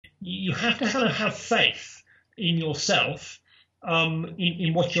you have to kind of have faith in yourself,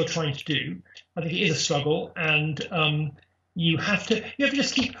 in what you're trying to do. I think it is a struggle, and you have to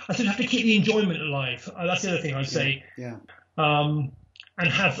just keep. I think you have to keep the enjoyment alive. That's the other thing I'd Yeah, say. yeah, Um, and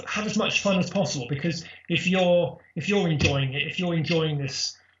have as much fun as possible, because if you're enjoying it, if you're enjoying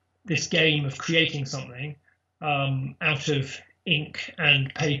this game of creating something, out of ink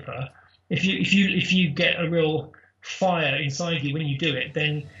and paper, if you get a real fire inside you when you do it,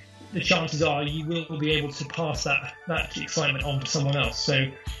 then the chances are you will be able to pass that excitement on to someone else. So,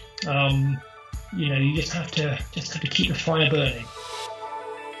 um, you just have to keep the fire burning.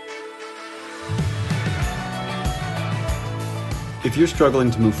 If you're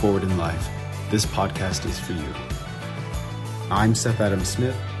struggling to move forward in life, this podcast is for you. I'm Seth Adam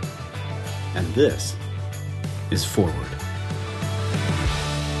Smith, and this is Forward.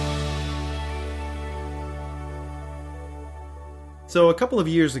 So a couple of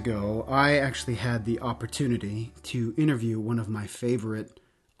years ago, I actually had the opportunity to interview one of my favorite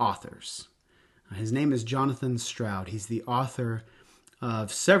authors. His name is Jonathan Stroud. He's the author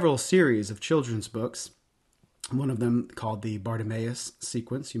of several series of children's books. One of them called the Bartimaeus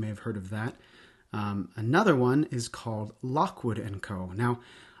Sequence. You may have heard of that. Another one is called Lockwood and Co. Now,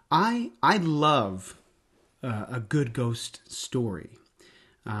 I love a good ghost story.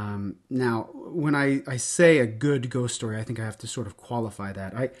 Now, when I say a good ghost story, I think I have to sort of qualify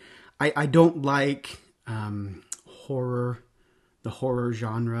that. I don't like horror, the horror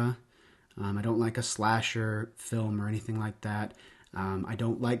genre. I don't like a slasher film or anything like that. I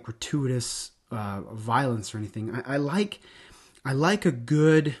don't like gratuitous violence or anything. I like a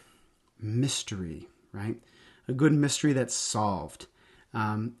good mystery, right? A good mystery that's solved.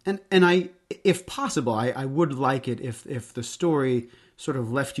 And I, if possible, I would like it if the story sort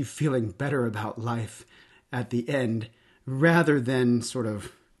of left you feeling better about life at the end, rather than sort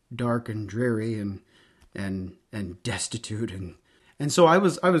of dark and dreary and destitute. And so I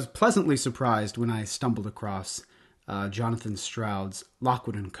was pleasantly surprised when I stumbled across Jonathan Stroud's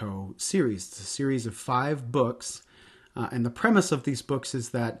Lockwood and Co. series. It's a series of 5 books, and the premise of these books is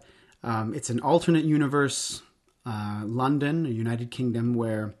that it's an alternate universe, London, United Kingdom,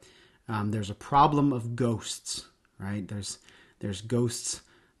 where there's a problem of ghosts. Right? There's ghosts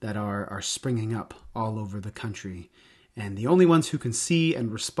that are springing up all over the country, and the only ones who can see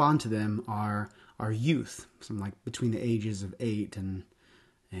and respond to them are youth, some like between the ages of 8 and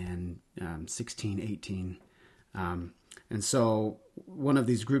 16, 18. And so one of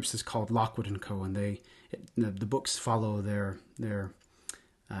these groups is called Lockwood and Co. And the books follow their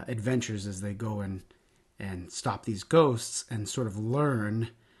adventures as they go and stop these ghosts and sort of learn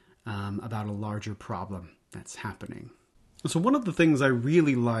about a larger problem that's happening. So one of the things I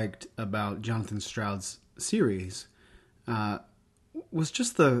really liked about Jonathan Stroud's series was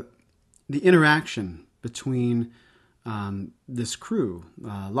just the interaction between this crew,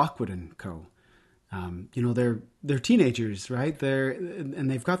 Lockwood and Co. They're teenagers, right?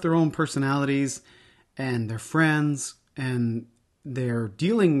 And they've got their own personalities, and they're friends, and they're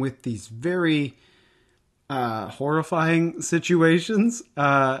dealing with these very horrifying situations.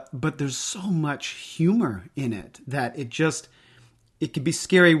 But there's so much humor in it that it could be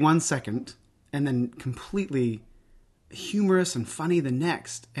scary one second and then completely humorous and funny the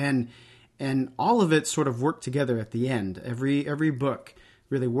next. And all of it sort of worked together at the end. Every book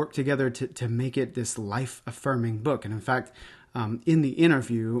really worked together to make it this life-affirming book. And in fact, in the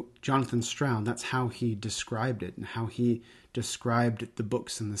interview, Jonathan Stroud, that's how he described it and how he described the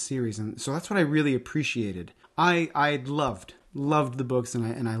books in the series. And so that's what I really appreciated. I loved the books,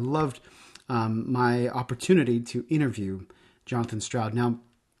 and I loved my opportunity to interview Jonathan Stroud. Now,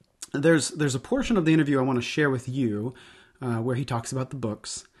 there's a portion of the interview I want to share with you where he talks about the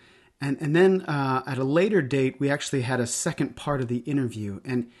books. And then at a later date, we actually had a second part of the interview.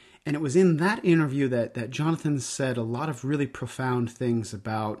 And it was in that interview that Jonathan said a lot of really profound things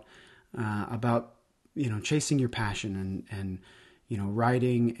about chasing your passion and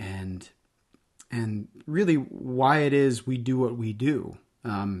writing and really why it is we do what we do.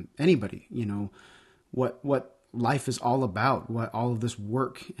 Anybody, what life is all about, what all of this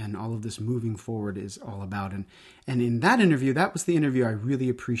work and all of this moving forward is all about. And in that interview, that was the interview I really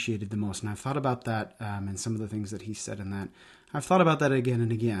appreciated the most. And I've thought about that and some of the things that he said in that. I've thought about that again and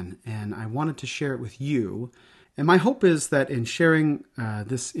again, and I wanted to share it with you. And my hope is that in sharing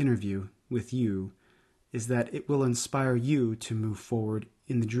this interview with you is that it will inspire you to move forward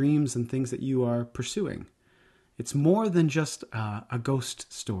in the dreams and things that you are pursuing. It's more than just a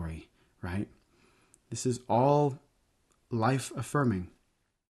ghost story, right? This is all life-affirming.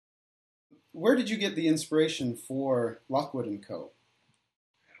 Where did you get the inspiration for Lockwood and Co.?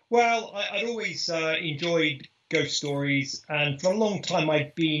 Well, I'd always enjoyed ghost stories, and for a long time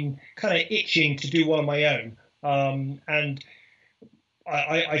I'd been kind of itching to do one of my own. And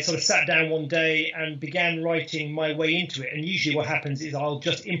I sort of sat down one day and began writing my way into it. And usually, what happens is I'll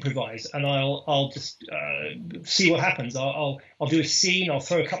just improvise and I'll just see what happens. I'll do a scene. I'll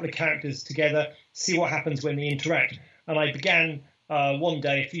throw a couple of characters together, see what happens when they interact. And I began one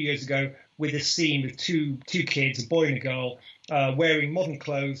day a few years ago with a scene with two kids, a boy and a girl, wearing modern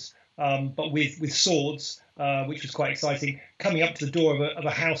clothes, but with swords, which was quite exciting. Coming up to the door of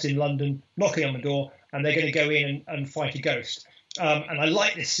a house in London, knocking on the door, and they're going to go in and fight a ghost. And I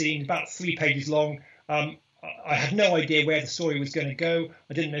liked this scene, about 3 pages long. I had no idea where the story was going to go.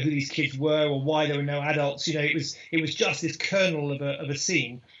 I didn't know who these kids were or why there were no adults. You know, it was just this kernel of a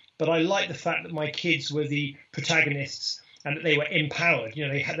scene. But I liked the fact that my kids were the protagonists and that they were empowered. You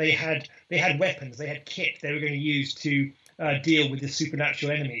know, they had weapons, they had kit they were going to use to deal with the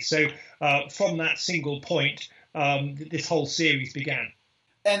supernatural enemy. So from that single point, this whole series began.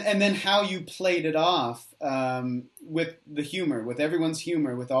 And then how you played it off with the humor, with everyone's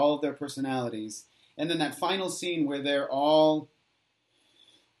humor, with all of their personalities. And then that final scene where they're all,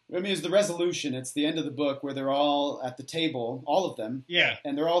 I mean, it's the resolution. It's the end of the book where they're all at the table, all of them. Yeah.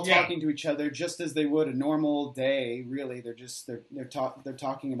 And they're all talking to each other just as they would a normal day, really. They're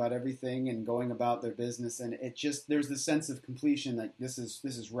talking about everything and going about their business. And it just, there's this sense of completion that this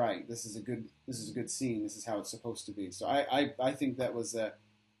is right. This is a good scene. This is how it's supposed to be. So I think that was a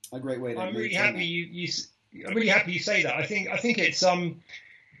great way to. I'm really happy I'm really happy you say that. I think it's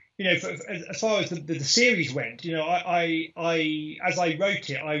you know, as far as the series went, you know, I as I wrote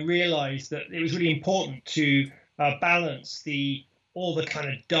it, I realised that it was really important to balance all the kind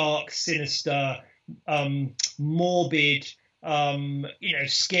of dark, sinister, morbid, you know,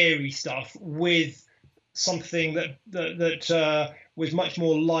 scary stuff with something that was much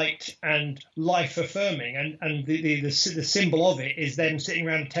more light and life affirming, and the symbol of it is them sitting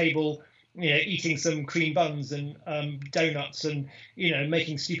around a table, you know, eating some cream buns and donuts, and you know,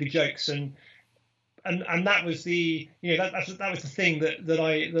 making stupid jokes, and that was the, you know, that was the thing that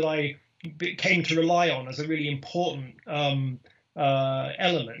I came to rely on as a really important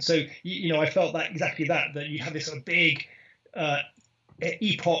element. So you know, I felt that exactly that you have this sort of big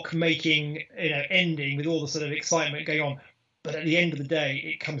epoch-making, you know, ending with all the sort of excitement going on. But at the end of the day,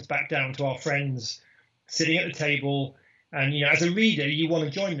 it comes back down to our friends sitting at the table. And, you know, as a reader, you want to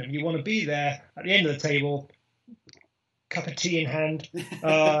join them. You want to be there at the end of the table, cup of tea in hand, you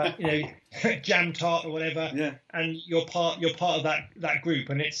know, jam tart or whatever. Yeah. And you're part of that group.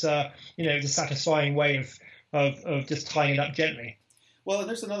 And it's, you know, it's a satisfying way of just tying it up gently. Well,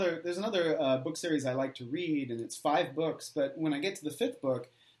 there's another book series I like to read, and it's 5 books. But when I get to the 5th book,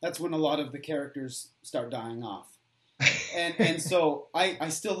 that's when a lot of the characters start dying off. And so I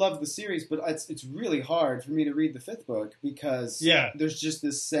still love the series, but it's really hard for me to read the 5th book because there's just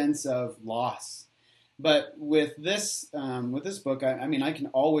this sense of loss. But with this book, I mean, I can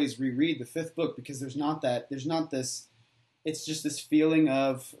always reread the 5th book because there's not this. It's just this feeling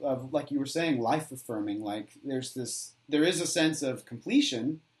of like you were saying, life affirming. Like there is a sense of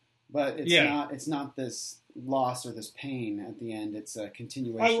completion, but it's not this loss or this pain at the end. It's a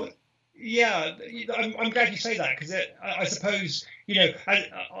continuation. I'm glad you say that, because I suppose, you know,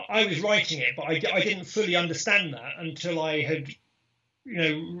 I was writing it, but I didn't fully understand that until I had, you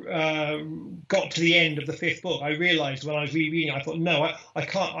know, got to the end of the 5th book. I realised when I was rereading, I thought, no, I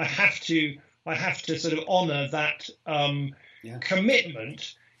can't. I have to sort of honour that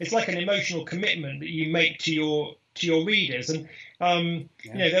commitment. It's like an emotional commitment that you make to your readers, and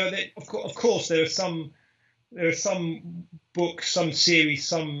you know, of course, there are some books, some series,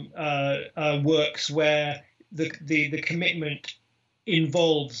 some works where the commitment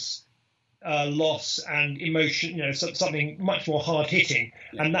involves loss and emotion, you know, something much more hard hitting,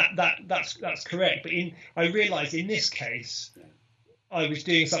 and that's correct. But I realised in this case, I was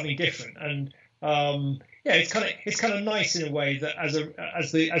doing something different, and it's kind of nice in a way that as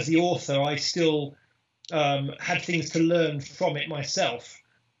the author, I still had things to learn from it myself.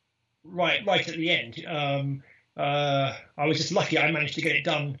 Right at the end. I was just lucky I managed to get it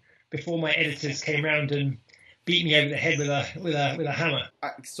done before my editors came around and beat me over the head with a hammer.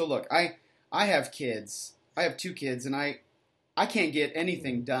 So look, I have kids. I have 2 kids, and I can't get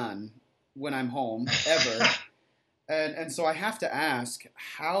anything done when I'm home ever. and so I have to ask,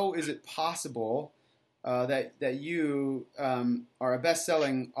 how is it possible that you are a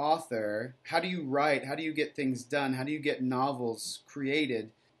best-selling author? How do you write? How do you get things done? How do you get novels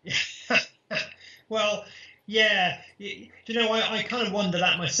created? Well, yeah, you know, I kind of wonder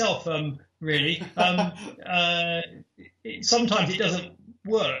that myself, really. Sometimes it doesn't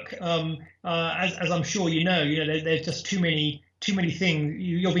work. As I'm sure there's just too many things.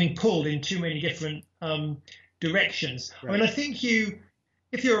 You're being pulled in too many different directions. Right. I mean, I think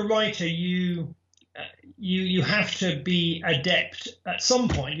if you're a writer, you have to be adept at some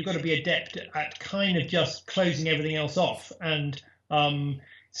point. You've got to be adept at kind of just closing everything else off and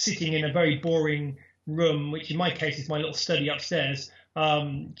sitting in a very boring room, which in my case is my little study upstairs,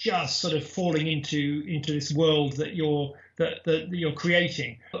 just sort of falling into this world that you're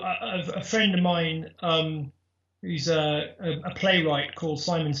creating. A friend of mine who's a playwright called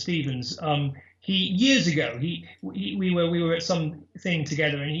Simon Stevens. He years ago we were at some thing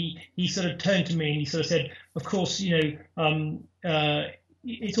together, and he sort of turned to me and he sort of said, of course, it's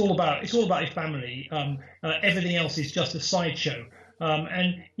all about your family. Everything else is just a sideshow.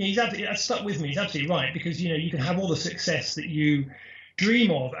 And that stuck with me. He's absolutely right, because you can have all the success that you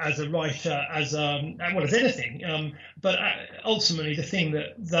dream of as a writer, as anything. But ultimately, the thing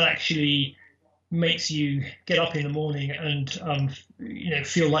that actually makes you get up in the morning and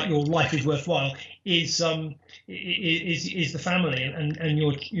feel like your life is worthwhile is the family and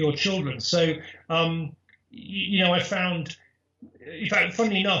your children. So I found, in fact,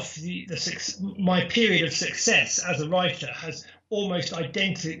 funnily enough, my period of success as a writer has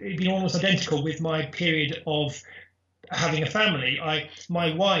been almost identical with my period of having a family.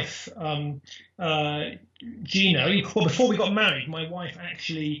 My wife, Gina, well, before we got married, my wife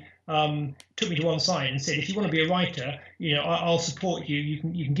actually took me to one side and said, if you want to be a writer, I'll support you.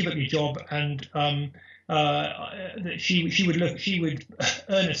 You can give up your job, and that she would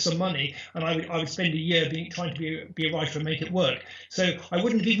earn us some money, and I would spend a year trying to be a writer and make it work. So I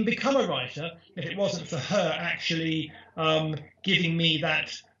wouldn't have even become a writer if it wasn't for her actually giving me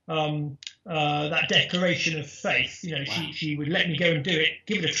that declaration of faith. Wow. She would let me go and do it,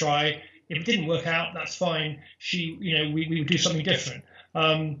 give it a try. If it didn't work out, that's fine. We would do something different.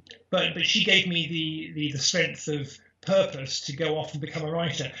 But she gave me the strength of purpose to go off and become a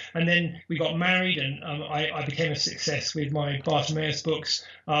writer. And then we got married, and I became a success with my Bartimaeus books.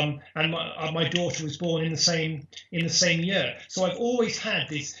 And my daughter was born in the same year. So I've always had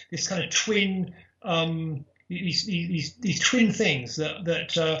this kind of twin these twin things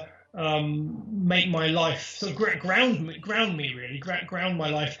that make my life sort of ground my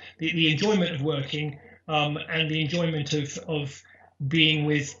life, the enjoyment of working and the enjoyment of being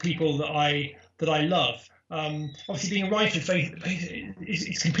with people that I love. Obviously, being a writer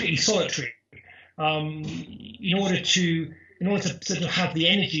is completely solitary. In order to sort of have the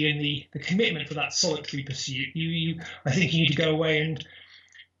energy and the commitment for that solitary pursuit, I think you need to go away and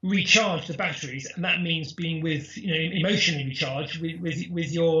recharge the batteries, and that means being emotionally recharged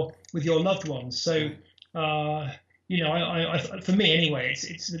with your loved ones. So I for me anyway,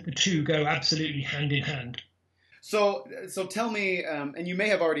 it's the two go absolutely hand in hand. So tell me, and you may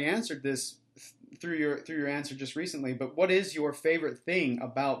have already answered this through your answer just recently, but what is your favorite thing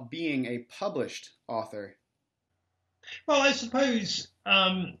about being a published author? Well, I suppose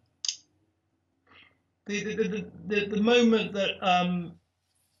the moment that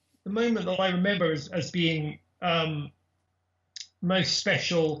the moment that I remember as being most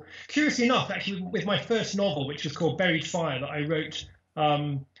special, curiously enough, actually, with my first novel, which was called Buried Fire, that I wrote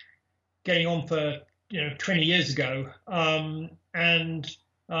getting on for 20 years ago, and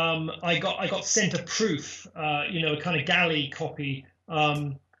I got sent a proof, a kind of galley copy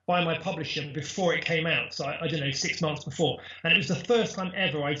by my publisher before it came out. So I don't know, 6 months before, and it was the first time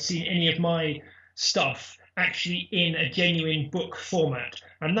ever I'd seen any of my stuff actually in a genuine book format,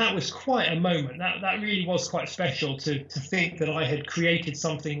 and that was quite a moment. That really was quite special to think that I had created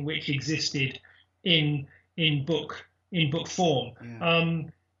something which existed in book form. Yeah.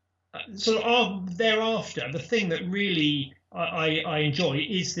 So thereafter, the thing that really I enjoy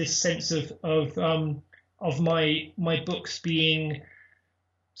is this sense of my books being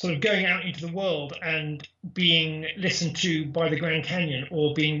sort of going out into the world and being listened to by the Grand Canyon,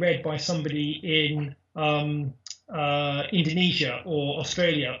 or being read by somebody in Indonesia or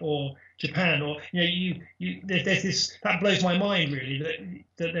Australia or Japan, or there's this that blows my mind really,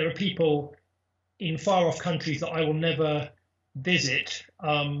 that there are people in far off countries that I will never visit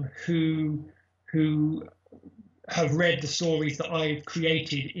who have read the stories that I've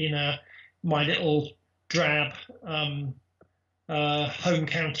created in my little drab home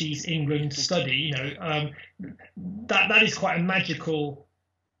counties England study. That is quite a magical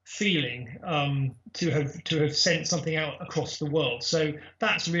feeling to have sent something out across the world. So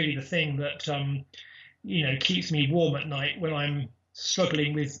that's really the thing that keeps me warm at night when I'm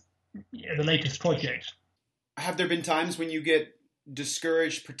struggling with the latest project. Have there been times when you get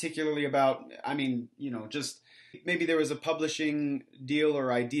discouraged, particularly about, just maybe there was a publishing deal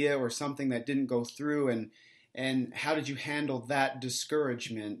or idea or something that didn't go through, and how did you handle that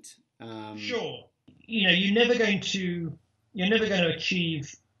discouragement? Sure. You're never going to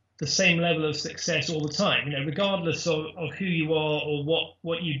achieve the same level of success all the time. Regardless of who you are or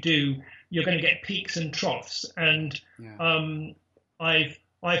what you do, you're going to get peaks and troughs. And I've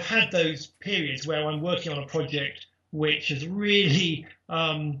had those periods where I'm working on a project which has really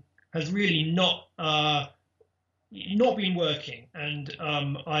not been working, and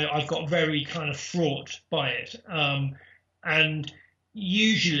I've got very kind of fraught by it. And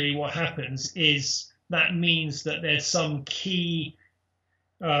usually, what happens is that means that there's some key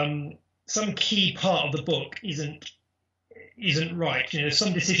part of the book isn't right.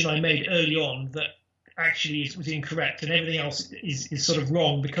 Some decision I made early on that actually was incorrect, and everything else is sort of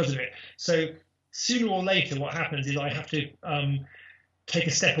wrong because of it. So sooner or later, what happens is I have to take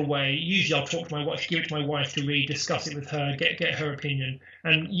a step away. Usually I'll talk to my wife, give it to my wife to read, discuss it with her, get her opinion.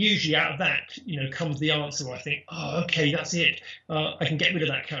 And usually out of that, comes the answer where I think, oh, okay, that's it. I can get rid of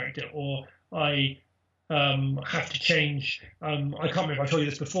that character, or I have to change. I can't remember if I told you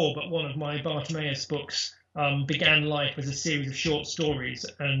this before, but one of my Bartimaeus books began life as a series of short stories,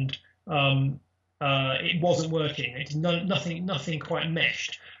 and it wasn't working. Nothing quite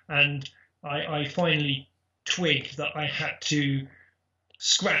meshed. And I finally twigged that I had to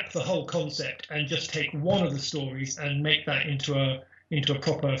scrap the whole concept and just take one of the stories and make that into a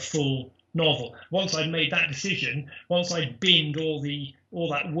proper full novel. Once I'd made that decision, once I'd binned all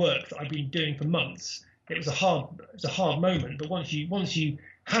that work that I'd been doing for months, it was a hard moment. But once you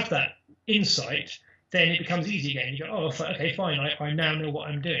have that insight, then it becomes easy again. You go, oh, okay, fine. I now know what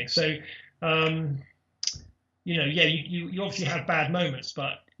I'm doing. So, you obviously have bad moments,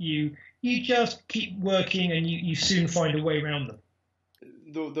 but you just keep working, and you soon find a way around them.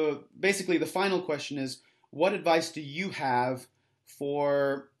 Basically the final question is, what advice do you have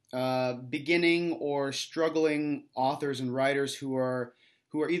for beginning or struggling authors and writers who are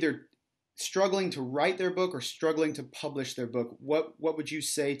either struggling to write their book or struggling to publish their book? What would you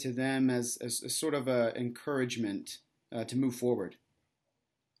say to them as sort of a encouragement to move forward?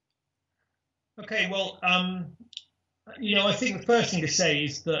 Okay, well, I think the first thing to say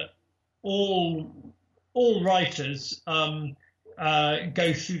is that all writers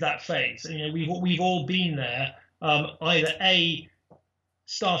go through that phase. We've all been there. Either A,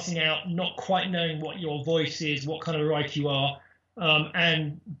 starting out not quite knowing what your voice is, what kind of writer you are,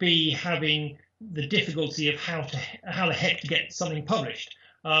 and B, having the difficulty of how the heck to get something published.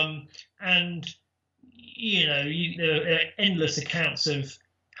 There are endless accounts of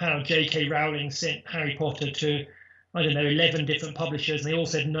how J.K. Rowling sent Harry Potter to, I don't know, 11 different publishers, and they all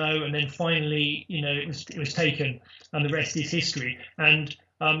said no, and then finally, it was taken, and the rest is history. And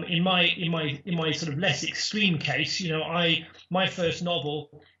in my sort of less extreme case, my first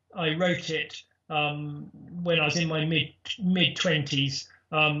novel, I wrote it when I was in my mid 20s.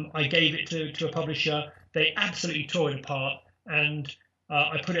 I gave it to a publisher. They absolutely tore it apart, and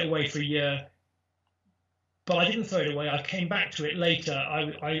I put it away for a year. But I didn't throw it away. I came back to it later.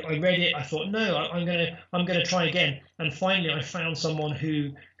 I read it. I thought, no, I'm gonna try again. And finally, I found someone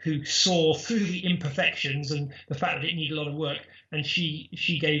who saw through the imperfections and the fact that it needed a lot of work. And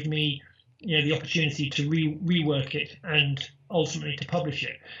she gave me, the opportunity to rework it and ultimately to publish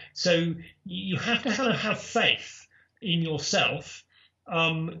it. So you have to kind of have faith in yourself,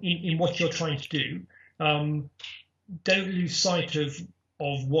 in what you're trying to do. Don't lose sight of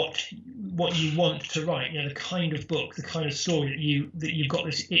what you want to write, the kind of book, the kind of story that you've got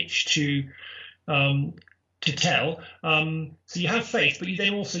this itch to tell. So you have faith, but you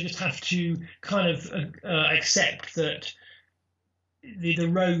then also just have to kind of accept that the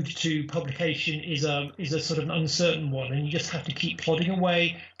road to publication is a sort of an uncertain one, and you just have to keep plodding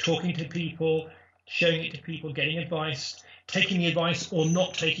away, talking to people, showing it to people, getting advice, taking the advice or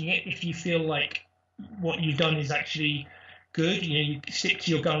not taking it if you feel like what you've done is actually good. You stick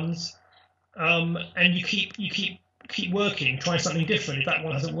to your guns, and you keep working. Try something different. If that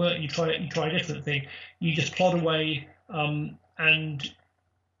one hasn't worked, you try a different thing. You just plod away, and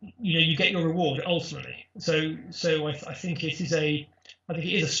you get your reward ultimately. So I think it is a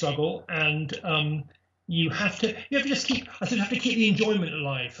struggle, and you have to just keep. I think you have to keep the enjoyment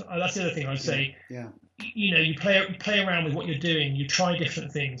alive. That's the other thing I'd say. Yeah. You play around with what you're doing. You try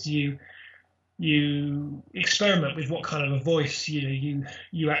different things. You experiment with what kind of a voice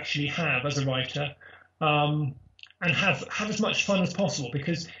you actually have as a writer, and have as much fun as possible.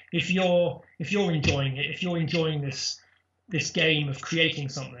 Because if you're enjoying it, if you're enjoying this game of creating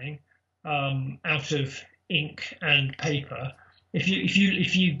something out of ink and paper, if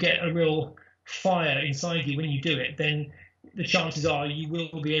you get a real fire inside you when you do it, then the chances are you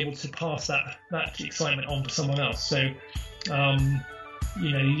will be able to pass that excitement on to someone else. So,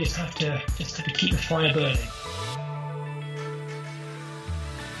 you just have to keep the fire burning.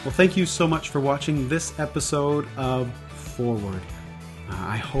 Well, thank you so much for watching this episode of Forward.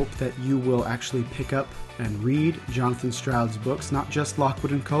 I hope that you will actually pick up and read Jonathan Stroud's books, not just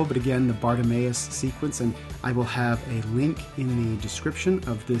Lockwood & Co., but again, the Bartimaeus sequence, and I will have a link in the description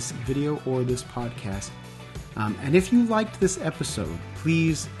of this video or this podcast. And if you liked this episode,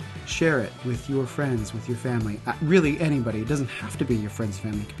 please share it with your friends, with your family, really anybody. It doesn't have to be your friends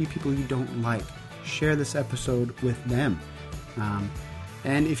and family. It could be people you don't like. Share this episode with them.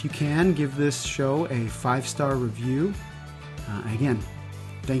 And if you can, give this show a 5-star review. Again,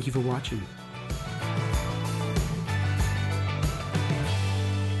 thank you for watching.